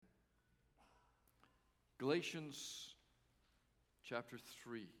Galatians chapter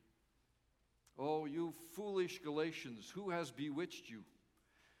 3. Oh, you foolish Galatians, who has bewitched you?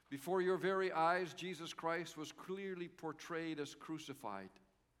 Before your very eyes, Jesus Christ was clearly portrayed as crucified.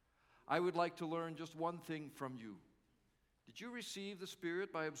 I would like to learn just one thing from you. Did you receive the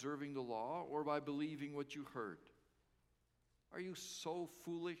Spirit by observing the law or by believing what you heard? Are you so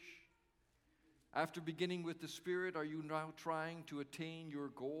foolish? After beginning with the Spirit, are you now trying to attain your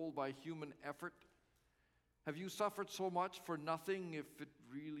goal by human effort? Have you suffered so much for nothing if it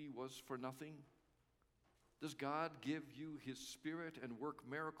really was for nothing? Does God give you His Spirit and work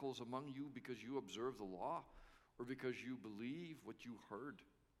miracles among you because you observe the law or because you believe what you heard?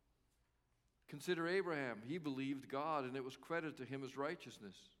 Consider Abraham. He believed God, and it was credited to him as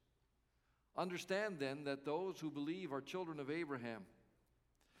righteousness. Understand then that those who believe are children of Abraham.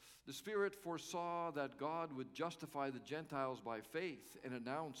 The Spirit foresaw that God would justify the Gentiles by faith and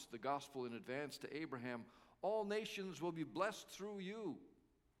announced the gospel in advance to Abraham. All nations will be blessed through you.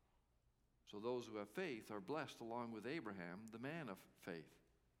 So those who have faith are blessed along with Abraham, the man of faith.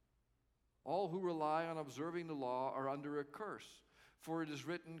 All who rely on observing the law are under a curse. For it is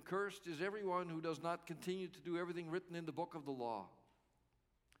written, "Cursed is everyone who does not continue to do everything written in the book of the law."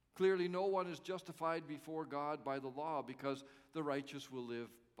 Clearly, no one is justified before God by the law because the righteous will live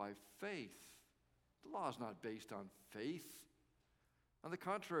by faith. The law is not based on faith. On the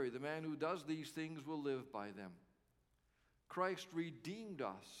contrary, the man who does these things will live by them. Christ redeemed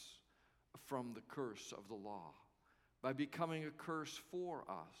us from the curse of the law by becoming a curse for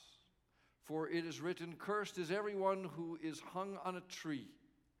us. For it is written, "Cursed is everyone who is hung on a tree."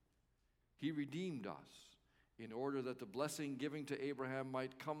 He redeemed us in order that the blessing given to Abraham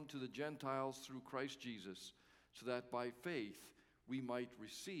might come to the Gentiles through Christ Jesus, so that by faith we might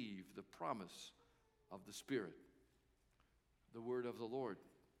receive the promise of the Spirit. The word of the Lord.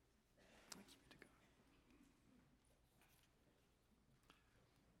 Thanks be to God.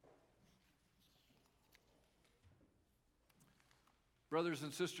 Brothers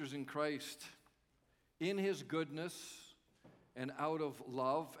and sisters in Christ, in His goodness and out of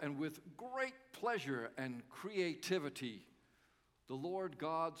love and with great pleasure and creativity, the Lord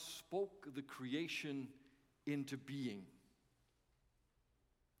God spoke the creation into being.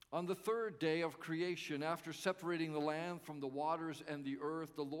 On the third day of creation, after separating the land from the waters and the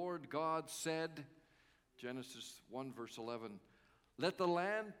earth, the Lord God said, Genesis 1 verse 11, "Let the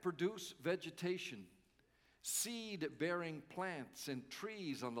land produce vegetation, seed-bearing plants and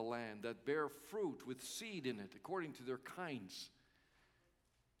trees on the land that bear fruit with seed in it, according to their kinds."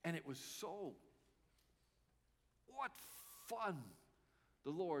 And it was so. What fun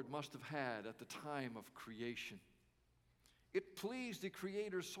the Lord must have had at the time of creation. It pleased the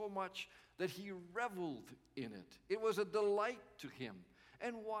Creator so much that He reveled in it. It was a delight to Him.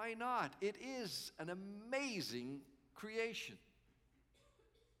 And why not? It is an amazing creation.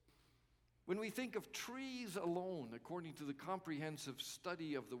 When we think of trees alone, according to the comprehensive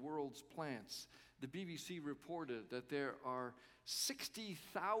study of the world's plants, the BBC reported that there are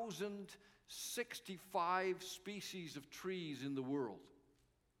 60,065 species of trees in the world.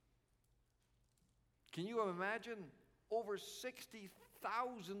 Can you imagine? Over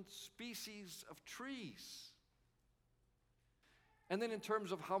 60,000 species of trees. And then in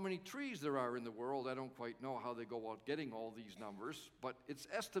terms of how many trees there are in the world, I don't quite know how they go about getting all these numbers, but it's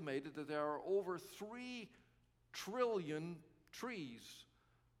estimated that there are over 3 trillion trees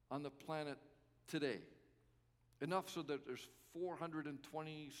on the planet today. Enough so that there's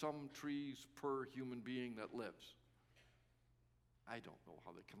 420 some trees per human being that lives. I don't know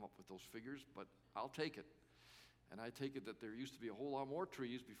how they come up with those figures, but I'll take it. And I take it that there used to be a whole lot more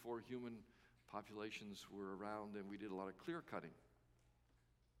trees before human populations were around and we did a lot of clear cutting.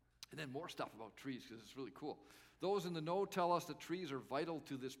 And then more stuff about trees because it's really cool. Those in the know tell us that trees are vital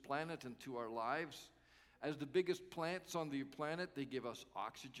to this planet and to our lives. As the biggest plants on the planet, they give us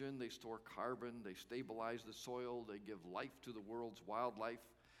oxygen, they store carbon, they stabilize the soil, they give life to the world's wildlife.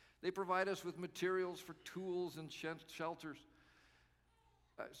 They provide us with materials for tools and shelters.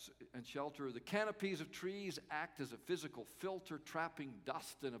 The canopies of trees act as a physical filter, trapping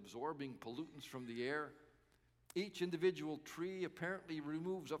dust and absorbing pollutants from the air. Each individual tree apparently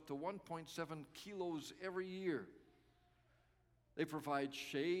removes up to 1.7 kilos every year. They provide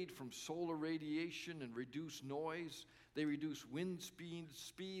shade from solar radiation and reduce noise. They reduce wind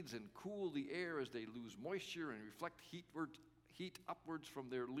speeds and cool the air as they lose moisture and reflect heat upwards from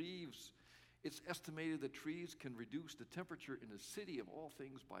their leaves. It's estimated that trees can reduce the temperature in a city of all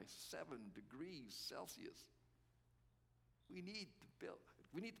things by 7 degrees Celsius. We need to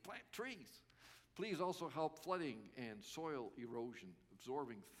plant trees. Trees also help flooding and soil erosion,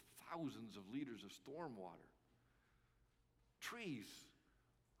 absorbing thousands of liters of storm water. Trees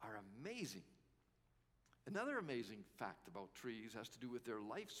are amazing. Another amazing fact about trees has to do with their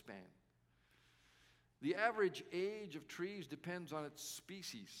lifespan. The average age of trees depends on its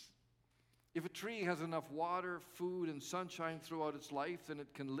species. If a tree has enough water, food, and sunshine throughout its life, then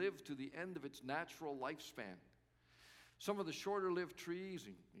it can live to the end of its natural lifespan. Some of the shorter-lived trees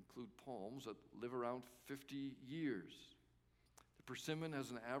include palms that live around 50 years. The persimmon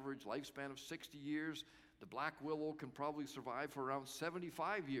has an average lifespan of 60 years. The black willow can probably survive for around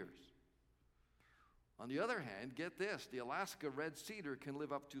 75 years. On the other hand, get this, the Alaska red cedar can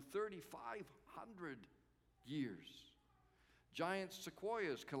live up to 3,500 years. Giant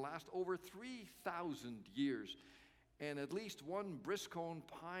sequoias can last over 3,000 years. And at least one Briscone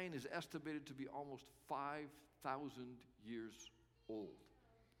pine is estimated to be almost 5,000 years old.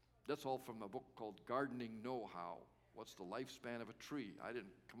 That's all from a book called Gardening Know-How. What's the lifespan of a tree? I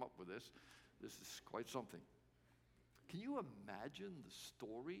didn't come up with this. This is quite something. Can you imagine the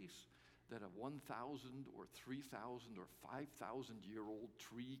stories that a 1,000 or 3,000 or 5,000-year-old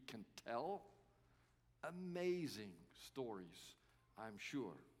tree can tell? Amazing stories, I'm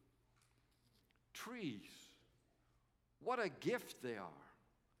sure. Trees, what a gift they are.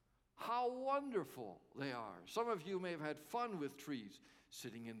 How wonderful they are. Some of you may have had fun with trees,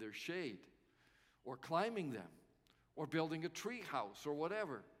 sitting in their shade, or climbing them, or building a tree house, or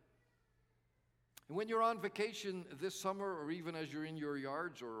whatever. And when you're on vacation this summer, or even as you're in your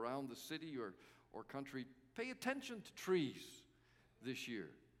yards or around the city or country, pay attention to trees this year.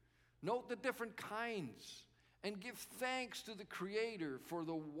 Note the different kinds, and give thanks to the Creator for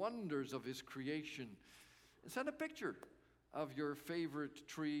the wonders of His creation. And send a picture of your favorite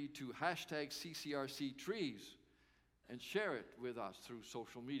tree to #CCRCTrees and share it with us through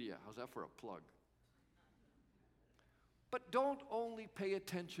social media. How's that for a plug? But don't only pay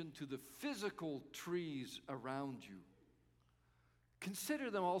attention to the physical trees around you.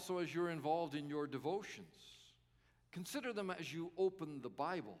 Consider them also as you're involved in your devotions. Consider them as you open the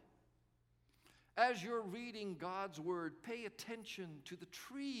Bible. As you're reading God's Word, pay attention to the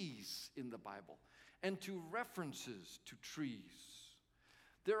trees in the Bible and to references to trees.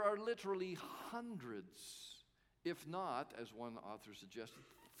 There are literally hundreds, if not, as one author suggested,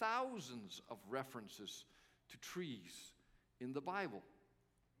 thousands of references to trees in the Bible.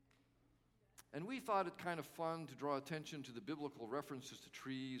 And we thought it kind of fun to draw attention to the biblical references to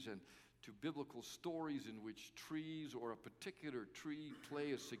trees and to biblical stories in which trees or a particular tree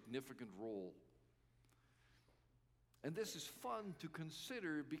play a significant role. And this is fun to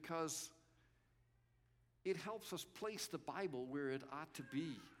consider because it helps us place the Bible where it ought to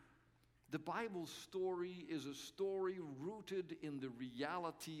be. The Bible story is a story rooted in the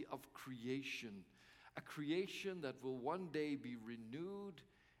reality of creation, a creation that will one day be renewed,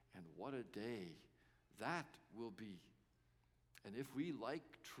 and what a day that will be. And if we like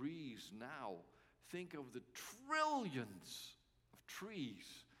trees now, think of the trillions of trees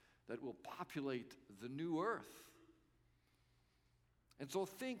that will populate the new earth. And so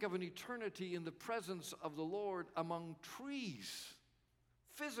think of an eternity in the presence of the Lord among trees,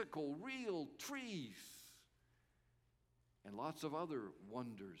 physical, real trees, and lots of other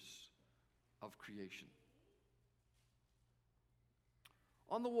wonders of creation.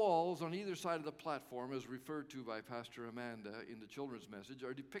 On the walls on either side of the platform, as referred to by Pastor Amanda in the children's message,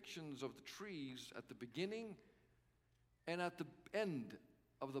 are depictions of the trees at the beginning and at the end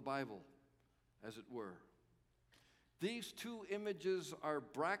of the Bible, as it were. These two images are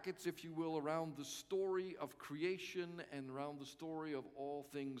brackets, if you will, around the story of creation and around the story of all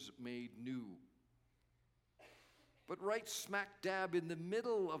things made new. But right smack dab in the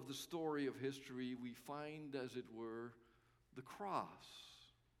middle of the story of history, we find, as it were, the cross.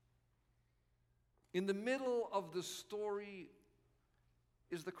 In the middle of the story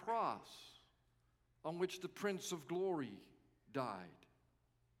is the cross on which the Prince of Glory died.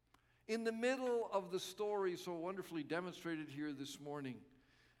 In the middle of the story, so wonderfully demonstrated here this morning,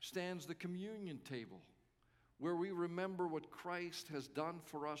 stands the communion table, where we remember what Christ has done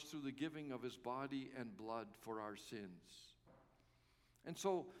for us through the giving of His body and blood for our sins. And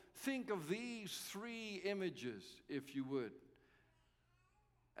so think of these three images, if you would,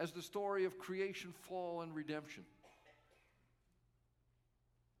 as the story of creation, fall, and redemption.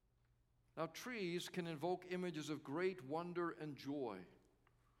 Now, trees can invoke images of great wonder and joy,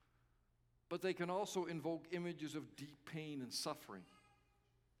 but they can also invoke images of deep pain and suffering.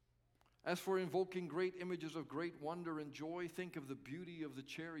 As for invoking great images of great wonder and joy, think of the beauty of the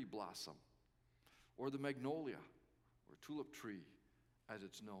cherry blossom, or the magnolia, or tulip tree, as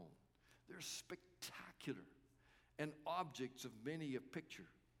it's known. They're spectacular and objects of many a picture.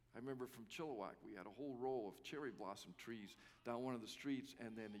 I remember from Chilliwack, we had a whole row of cherry blossom trees down one of the streets,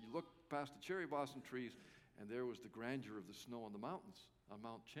 and then you look past the cherry blossom trees, and there was the grandeur of the snow on the mountains, on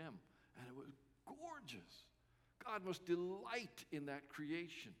Mount Chem, and it was gorgeous. God must delight in that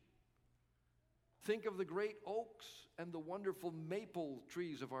creation. Think of the great oaks and the wonderful maple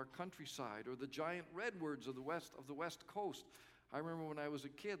trees of our countryside, or the giant redwoods of the west coast. I remember when I was a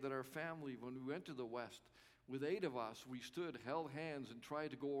kid that our family, when we went to the west, with 8 of us, we stood, held hands, and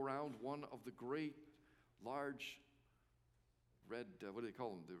tried to go around one of the great, large red, what do they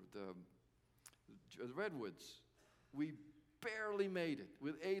call them? The redwoods. We barely made it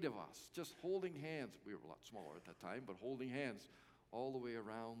with 8 of us, just holding hands. We were a lot smaller at that time, but holding hands all the way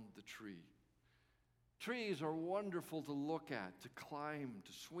around the tree. Trees are wonderful to look at, to climb,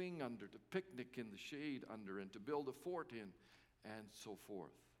 to swing under, to picnic in the shade under, and to build a fort in, and so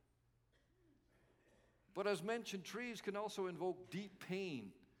forth. But as mentioned, trees can also invoke deep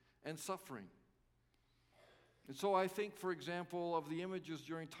pain and suffering. And so I think, for example, of the images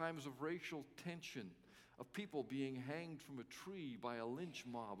during times of racial tension, of people being hanged from a tree by a lynch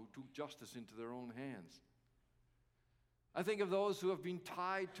mob who took justice into their own hands. I think of those who have been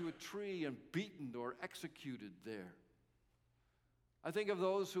tied to a tree and beaten or executed there. I think of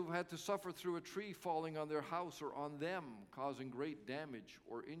those who've had to suffer through a tree falling on their house or on them, causing great damage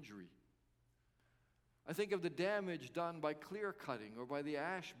or injury. I think of the damage done by clear cutting or by the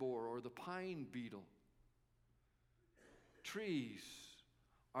ash borer or the pine beetle. Trees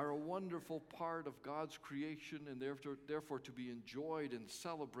are a wonderful part of God's creation and therefore to be enjoyed and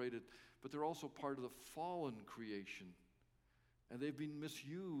celebrated, but they're also part of the fallen creation. And they've been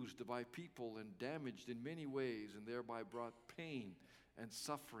misused by people and damaged in many ways and thereby brought pain and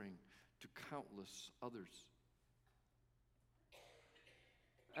suffering to countless others.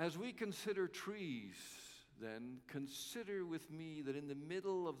 As we consider trees, then, consider with me that in the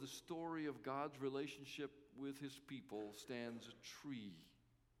middle of the story of God's relationship with his people stands a tree,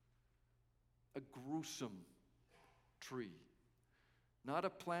 a gruesome tree. Not a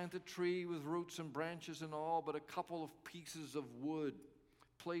planted tree with roots and branches and all, but a couple of pieces of wood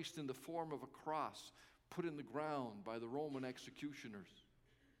placed in the form of a cross, put in the ground by the Roman executioners.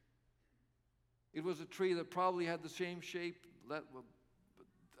 It was a tree that probably had the same shape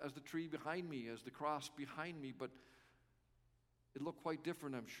as the tree behind me, as the cross behind me, but it looked quite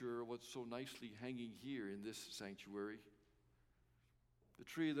different, I'm sure, what's so nicely hanging here in this sanctuary. The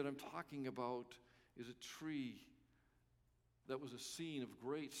tree that I'm talking about is a tree that was a scene of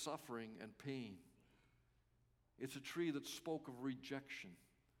great suffering and pain. It's a tree that spoke of rejection.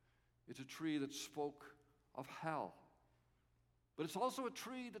 It's a tree that spoke of hell. But it's also a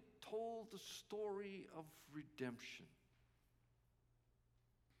tree that told the story of redemption.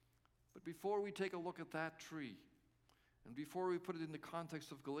 But before we take a look at that tree, and before we put it in the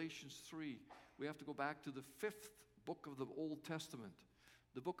context of Galatians 3, we have to go back to the 5th book of the Old Testament,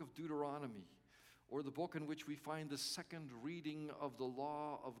 the book of Deuteronomy, or the book in which we find the second reading of the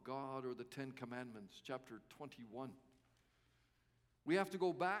law of God, or the 10 Commandments, chapter 21. We have to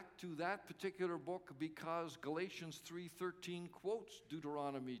go back to that particular book because Galatians 3:13 quotes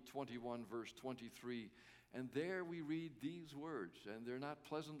Deuteronomy 21, verse 23. And there we read these words, and they're not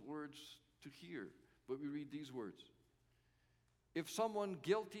pleasant words to hear, but we read these words. If someone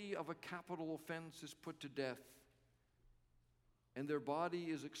guilty of a capital offense is put to death, and their body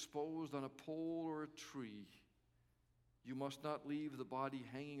is exposed on a pole or a tree, you must not leave the body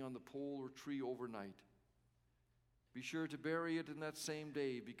hanging on the pole or tree overnight. Be sure to bury it in that same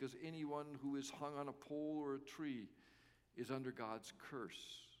day, because anyone who is hung on a pole or a tree is under God's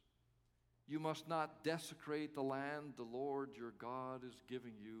curse. You must not desecrate the land the Lord your God is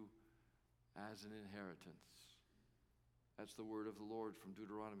giving you as an inheritance. That's the word of the Lord from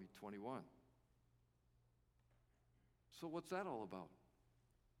Deuteronomy 21. So what's that all about?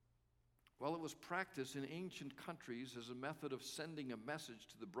 Well, it was practiced in ancient countries as a method of sending a message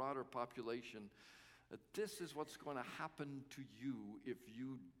to the broader population that this is what's going to happen to you if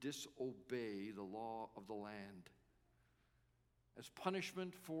you disobey the law of the land. As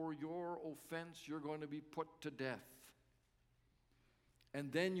punishment for your offense, you're going to be put to death. And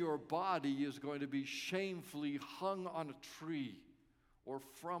then your body is going to be shamefully hung on a tree or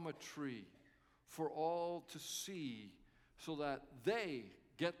from a tree for all to see, so that they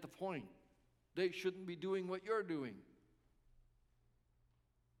get the point. They shouldn't be doing what you're doing.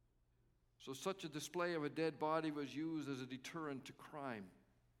 So such a display of a dead body was used as a deterrent to crime.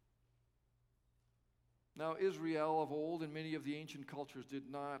 Now, Israel of old and many of the ancient cultures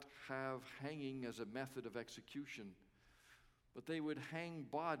did not have hanging as a method of execution, but they would hang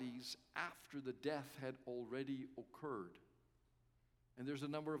bodies after the death had already occurred. And there's a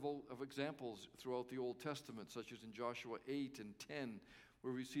number of examples throughout the Old Testament, such as in Joshua 8 and 10,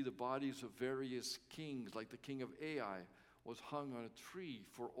 where we see the bodies of various kings, like the king of Ai was hung on a tree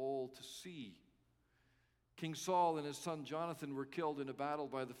for all to see. King Saul and his son Jonathan were killed in a battle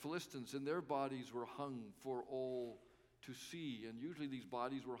by the Philistines, and their bodies were hung for all to see. And usually these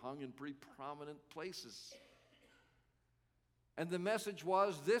bodies were hung in pretty prominent places. And the message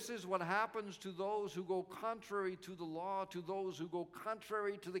was, this is what happens to those who go contrary to the law, to those who go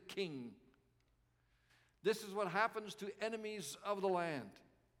contrary to the king. This is what happens to enemies of the land.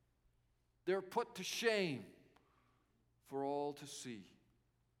 They're put to shame for all to see.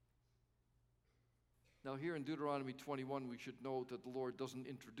 Now here in Deuteronomy 21, we should note that the Lord doesn't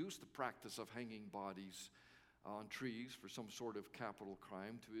introduce the practice of hanging bodies on trees for some sort of capital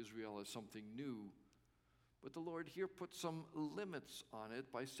crime to Israel as something new. But the Lord here puts some limits on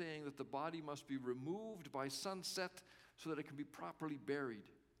it by saying that the body must be removed by sunset so that it can be properly buried.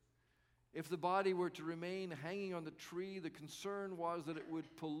 If the body were to remain hanging on the tree, the concern was that it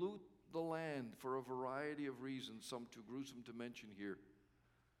would pollute the land for a variety of reasons, some too gruesome to mention here.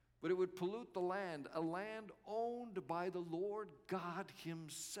 But it would pollute the land, a land owned by the Lord God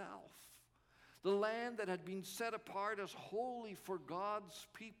himself. The land that had been set apart as holy for God's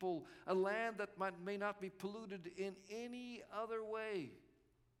people, a land that may not be polluted in any other way,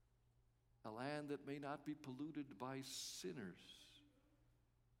 a land that may not be polluted by sinners.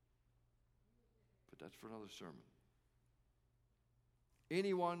 But that's for another sermon.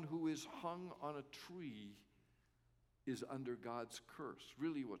 Anyone who is hung on a tree is under God's curse.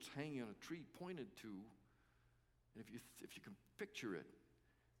 Really, what's hanging on a tree pointed to, and if you can picture it,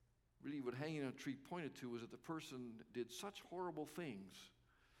 really what hanging on a tree pointed to was that the person did such horrible things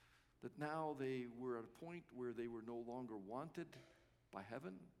that now they were at a point where they were no longer wanted by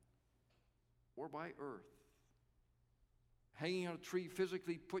heaven or by earth. Hanging on a tree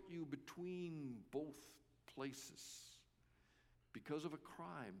physically put you between both places because of a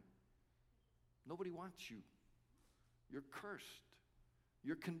crime. Nobody wants you. You're cursed.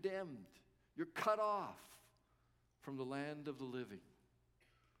 You're condemned. You're cut off from the land of the living.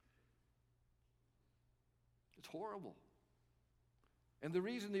 It's horrible. And the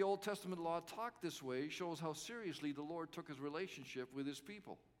reason the Old Testament law talked this way shows how seriously the Lord took his relationship with his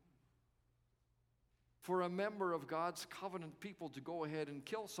people. For a member of God's covenant people to go ahead and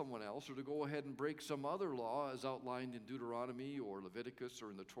kill someone else or to go ahead and break some other law as outlined in Deuteronomy or Leviticus or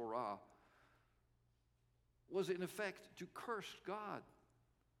in the Torah was in effect to curse God,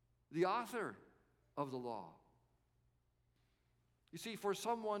 the author of the law. You see, for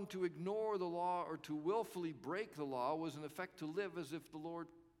someone to ignore the law or to willfully break the law was in effect to live as if the Lord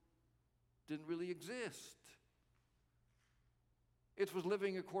didn't really exist. It was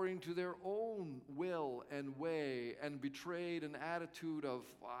living according to their own will and way and betrayed an attitude of,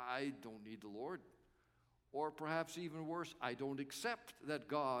 I don't need the Lord. Or perhaps even worse, I don't accept that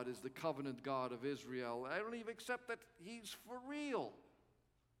God is the covenant God of Israel. I don't even accept that he's for real.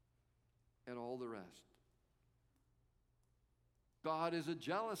 And all the rest. God is a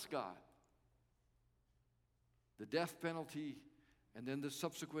jealous God. The death penalty and then the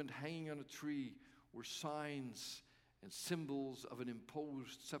subsequent hanging on a tree were signs and symbols of an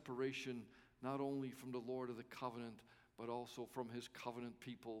imposed separation, not only from the Lord of the covenant, but also from his covenant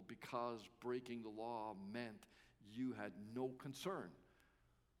people, because breaking the law meant you had no concern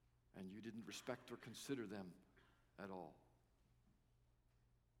and you didn't respect or consider them at all.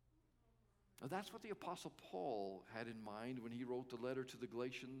 Now, that's what the Apostle Paul had in mind when he wrote the letter to the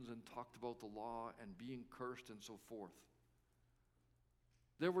Galatians and talked about the law and being cursed and so forth.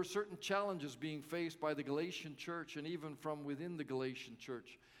 There were certain challenges being faced by the Galatian church and even from within the Galatian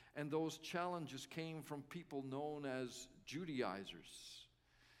church. And those challenges came from people known as Judaizers,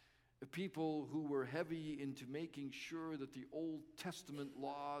 people who were heavy into making sure that the Old Testament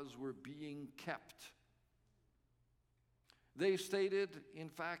laws were being kept. They stated, in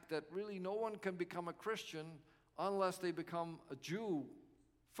fact, that really no one can become a Christian unless they become a Jew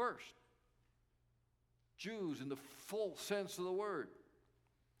first. Jews in the full sense of the word.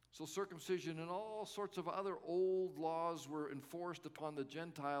 So circumcision and all sorts of other old laws were enforced upon the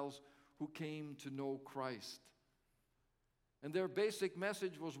Gentiles who came to know Christ. And their basic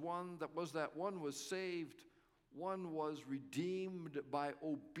message was that one was saved, one was redeemed by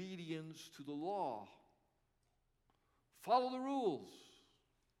obedience to the law. Follow the rules.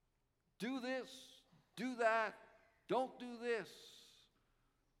 Do this, do that, don't do this.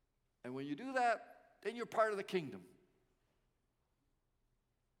 And when you do that, then you're part of the kingdom.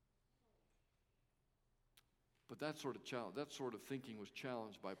 But that sort of thinking was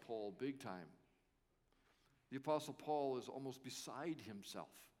challenged by Paul big time. The Apostle Paul is almost beside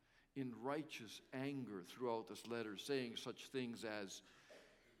himself in righteous anger throughout this letter, saying such things as,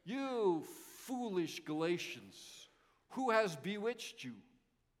 "You foolish Galatians, who has bewitched you?"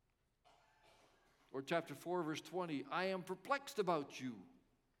 Or chapter 4, verse 20, "I am perplexed about you."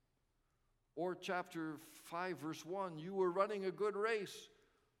 Or chapter 5, verse 1, "You were running a good race.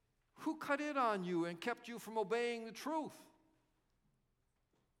 Who cut in on you and kept you from obeying the truth?"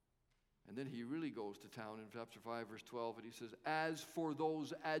 And then he really goes to town in chapter 5, verse 12, and he says, "As for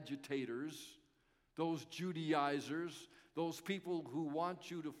those agitators, those Judaizers, those people who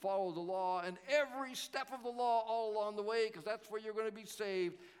want you to follow the law and every step of the law all along the way, because that's where you're going to be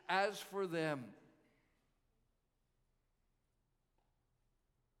saved, as for them,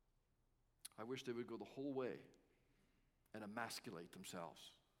 I wish they would go the whole way and emasculate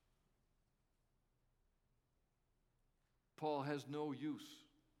themselves." Paul has no use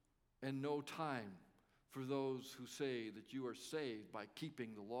and no time for those who say that you are saved by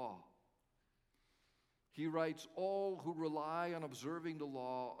keeping the law. He writes, "All who rely on observing the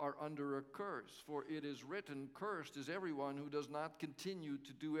law are under a curse, for it is written, 'Cursed is everyone who does not continue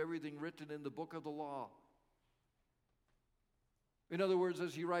to do everything written in the book of the law.'" In other words,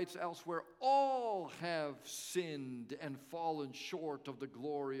 as he writes elsewhere, all have sinned and fallen short of the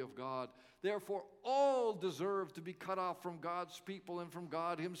glory of God. Therefore, all deserve to be cut off from God's people and from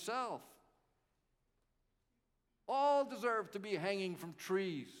God himself. All deserve to be hanging from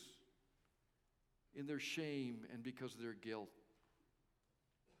trees in their shame and because of their guilt.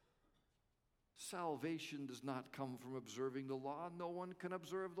 Salvation does not come from observing the law. No one can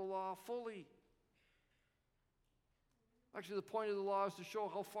observe the law fully. Actually, the point of the law is to show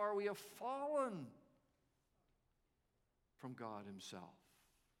how far we have fallen from God himself.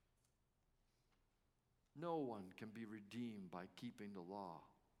 No one can be redeemed by keeping the law,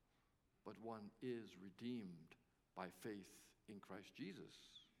 but one is redeemed by faith in Christ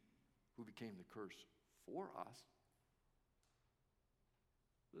Jesus, who became the curse for us.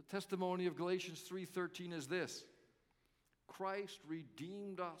 The testimony of Galatians 3:13 is this: Christ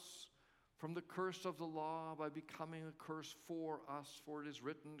redeemed us from the curse of the law by becoming a curse for us. For it is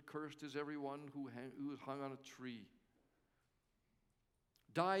written, 'Cursed is everyone who is hung on a tree,'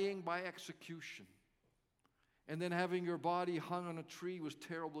 dying by execution. And then having your body hung on a tree was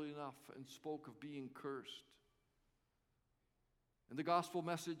terrible enough and spoke of being cursed. And the gospel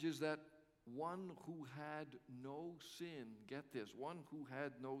message is that one who had no sin, get this, one who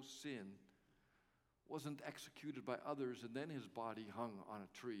had no sin wasn't executed by others and then his body hung on a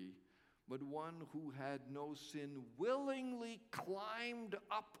tree, but one who had no sin willingly climbed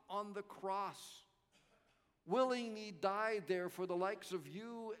up on the cross, willingly died there for the likes of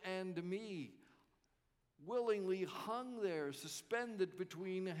you and me, willingly hung there, suspended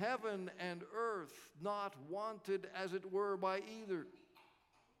between heaven and earth, not wanted as it were by either.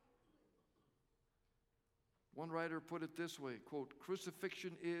 One writer put it this way, quote,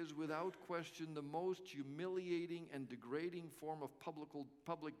 "Crucifixion is without question the most humiliating and degrading form of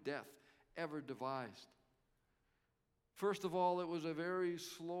public death ever devised. First of all, it was a very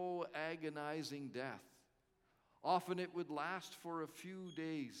slow, agonizing death. Often it would last for a few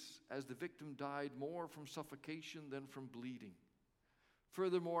days, as the victim died more from suffocation than from bleeding.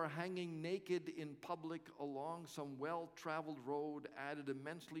 Furthermore, hanging naked in public along some well-traveled road added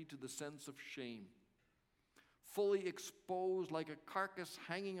immensely to the sense of shame. Fully exposed like a carcass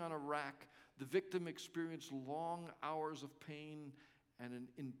hanging on a rack, the victim experienced long hours of pain and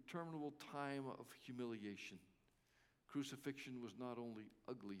an interminable time of humiliation. Crucifixion was not only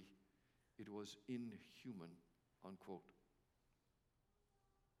ugly, it was inhuman," unquote.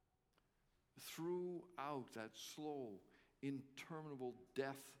 Throughout that slow, interminable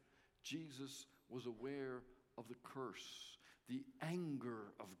death, Jesus was aware of the curse, the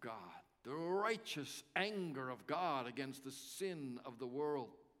anger of God, the righteous anger of God against the sin of the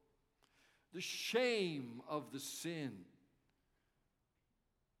world, the shame of the sin.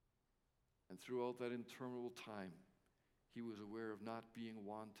 And throughout that interminable time, he was aware of not being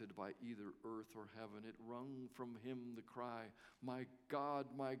wanted by either earth or heaven. It wrung from him the cry, my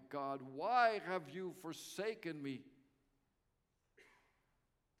God, why have you forsaken me?"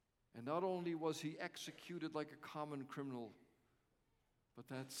 And not only was he executed like a common criminal, but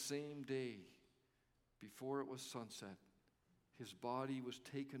that same day, before it was sunset, his body was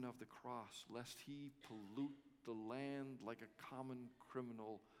taken off the cross, lest he pollute the land like a common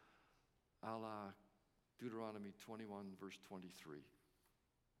criminal, a la Deuteronomy 21, verse 23.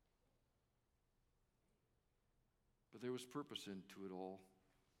 But there was purpose into it all.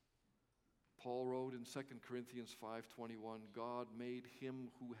 Paul wrote in 2 Corinthians 5:21, "God made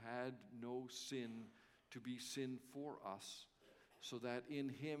him who had no sin to be sin for us, so that in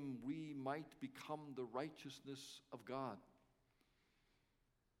him we might become the righteousness of God.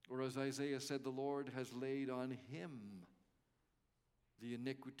 Or as Isaiah said, the Lord has laid on him the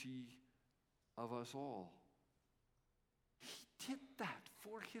iniquity of us all. He did that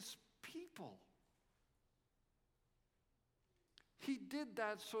for his people. He did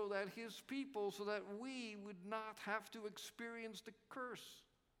that so that his people, so that we would not have to experience the curse.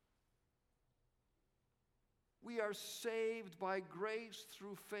 We are saved by grace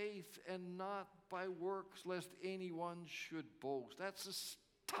through faith and not by works, lest anyone should boast. That's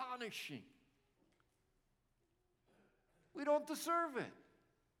astonishing. We don't deserve it.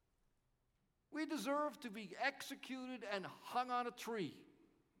 We deserve to be executed and hung on a tree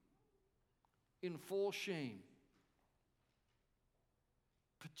in full shame.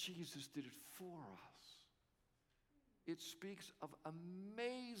 But Jesus did it for us. It speaks of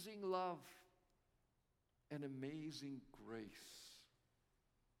amazing love and amazing grace.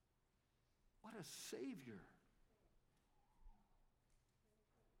 What a Savior.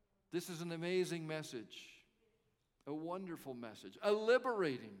 This is an amazing message, a wonderful message, a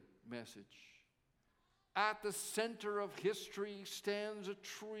liberating message. At the center of history stands a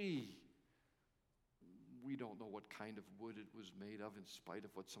tree. We don't know what kind of wood it was made of, in spite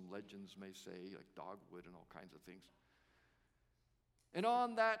of what some legends may say, like dogwood and all kinds of things. And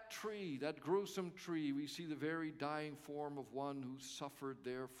on that tree, that gruesome tree, we see the very dying form of one who suffered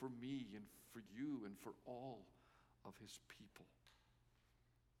there for me and for you and for all of his people.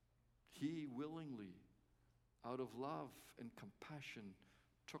 He willingly, out of love and compassion,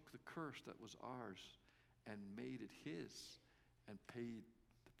 took the curse that was ours and made it his and paid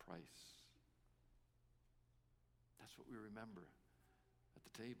the price. That's what we remember at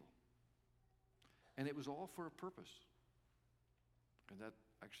the table. And it was all for a purpose. And that,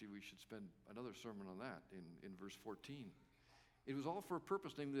 actually, we should spend another sermon on that in verse 14. It was all for a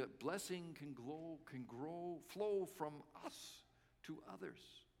purpose, namely that blessing can flow from us to others.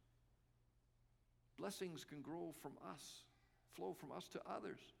 Blessings can grow from us, flow from us to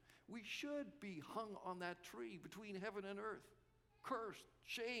others. We should be hung on that tree between heaven and earth, cursed,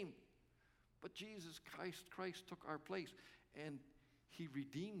 shamed. But Jesus Christ took our place, and he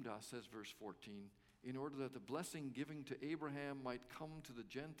redeemed us, says verse 14, in order that the blessing given to Abraham might come to the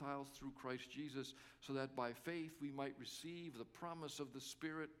Gentiles through Christ Jesus, so that by faith we might receive the promise of the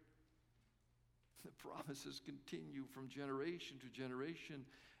Spirit. The promises continue from generation to generation,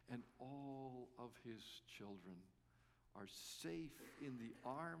 and all of his children are safe in the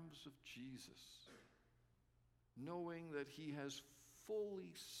arms of Jesus, knowing that he has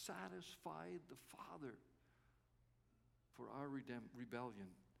fully satisfied the Father for our rebellion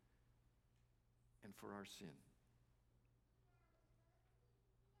and for our sin.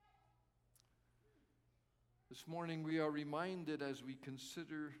 This morning we are reminded, as we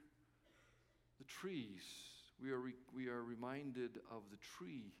consider the trees, we are reminded of the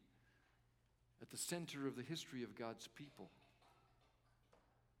tree at the center of the history of God's people.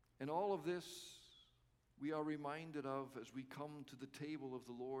 And all of this we are reminded of as we come to the table of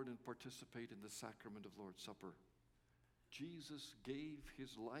the Lord and participate in the sacrament of Lord's Supper. Jesus gave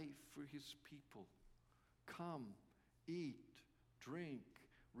his life for his people. Come, eat, drink,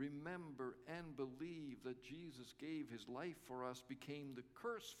 remember, and believe that Jesus gave his life for us, became the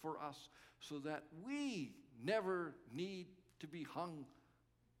curse for us, so that we never need to be hung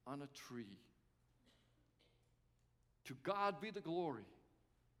on a tree. To God be the glory.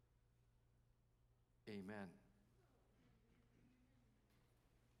 Amen.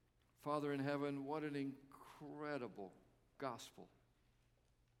 Father in heaven, what an incredible gospel.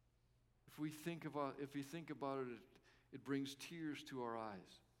 If we think about it, it brings tears to our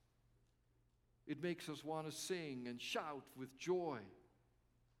eyes. It makes us want to sing and shout with joy.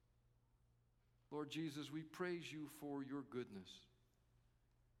 Lord Jesus, we praise you for your goodness,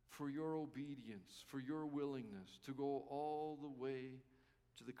 for your obedience, for your willingness to go all the way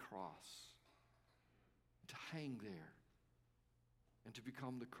to the cross, to hang there, and to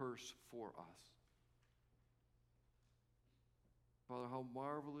become the curse for us. Father, how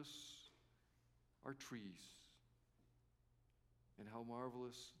marvelous are trees, and how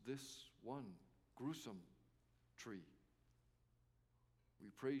marvelous this one gruesome tree. We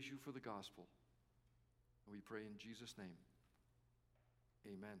praise you for the gospel, and we pray in Jesus' name.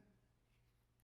 Amen.